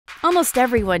Almost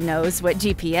everyone knows what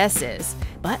GPS is,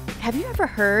 but have you ever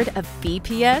heard of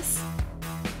BPS?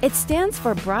 It stands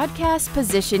for Broadcast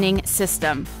Positioning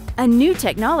System, a new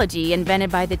technology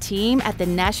invented by the team at the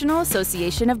National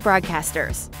Association of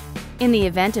Broadcasters. In the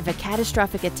event of a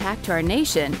catastrophic attack to our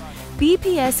nation,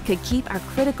 BPS could keep our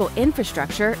critical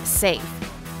infrastructure safe.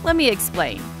 Let me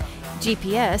explain.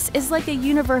 GPS is like a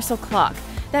universal clock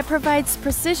that provides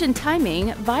precision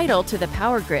timing vital to the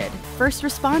power grid, first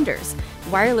responders,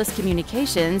 wireless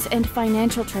communications, and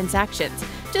financial transactions,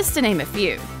 just to name a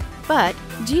few. But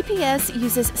GPS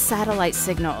uses satellite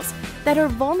signals that are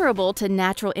vulnerable to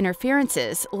natural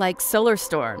interferences like solar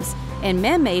storms and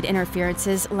man-made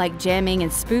interferences like jamming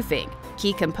and spoofing,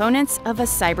 key components of a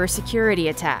cybersecurity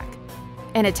attack.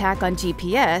 An attack on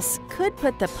GPS could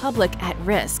put the public at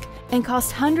risk and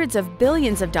cost hundreds of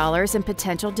billions of dollars in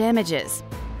potential damages.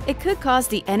 It could cause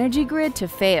the energy grid to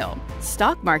fail,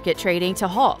 stock market trading to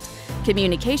halt,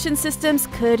 communication systems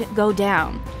could go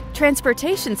down,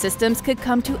 transportation systems could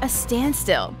come to a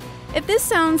standstill. If this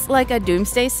sounds like a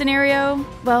doomsday scenario,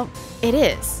 well, it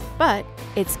is, but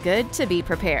it's good to be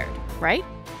prepared, right?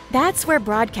 That's where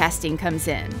broadcasting comes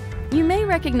in. You may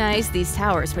recognize these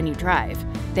towers when you drive.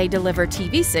 They deliver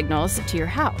TV signals to your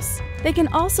house. They can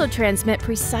also transmit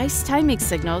precise timing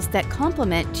signals that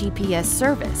complement GPS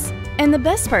service. And the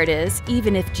best part is,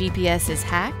 even if GPS is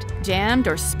hacked, jammed,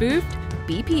 or spoofed,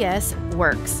 BPS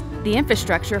works. The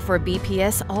infrastructure for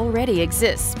BPS already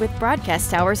exists with broadcast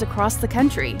towers across the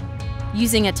country.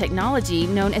 Using a technology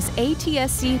known as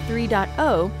ATSC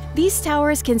 3.0, these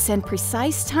towers can send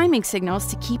precise timing signals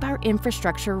to keep our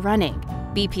infrastructure running.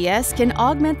 BPS can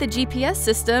augment the GPS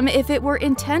system if it were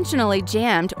intentionally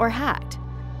jammed or hacked.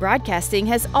 Broadcasting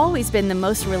has always been the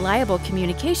most reliable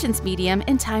communications medium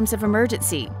in times of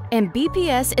emergency, and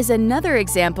BPS is another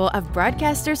example of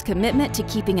broadcasters' commitment to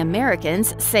keeping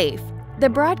Americans safe. The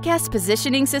broadcast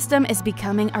positioning system is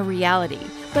becoming a reality,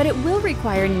 but it will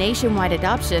require nationwide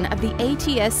adoption of the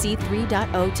ATSC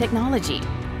 3.0 technology.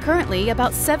 Currently,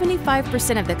 about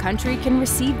 75% of the country can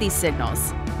receive these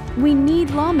signals. We need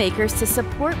lawmakers to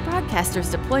support broadcasters'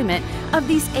 deployment of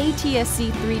these ATSC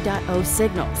 3.0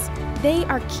 signals. They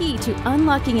are key to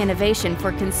unlocking innovation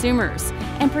for consumers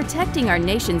and protecting our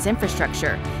nation's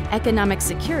infrastructure, economic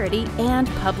security, and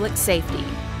public safety.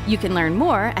 You can learn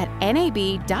more at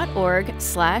nab.org/BPS.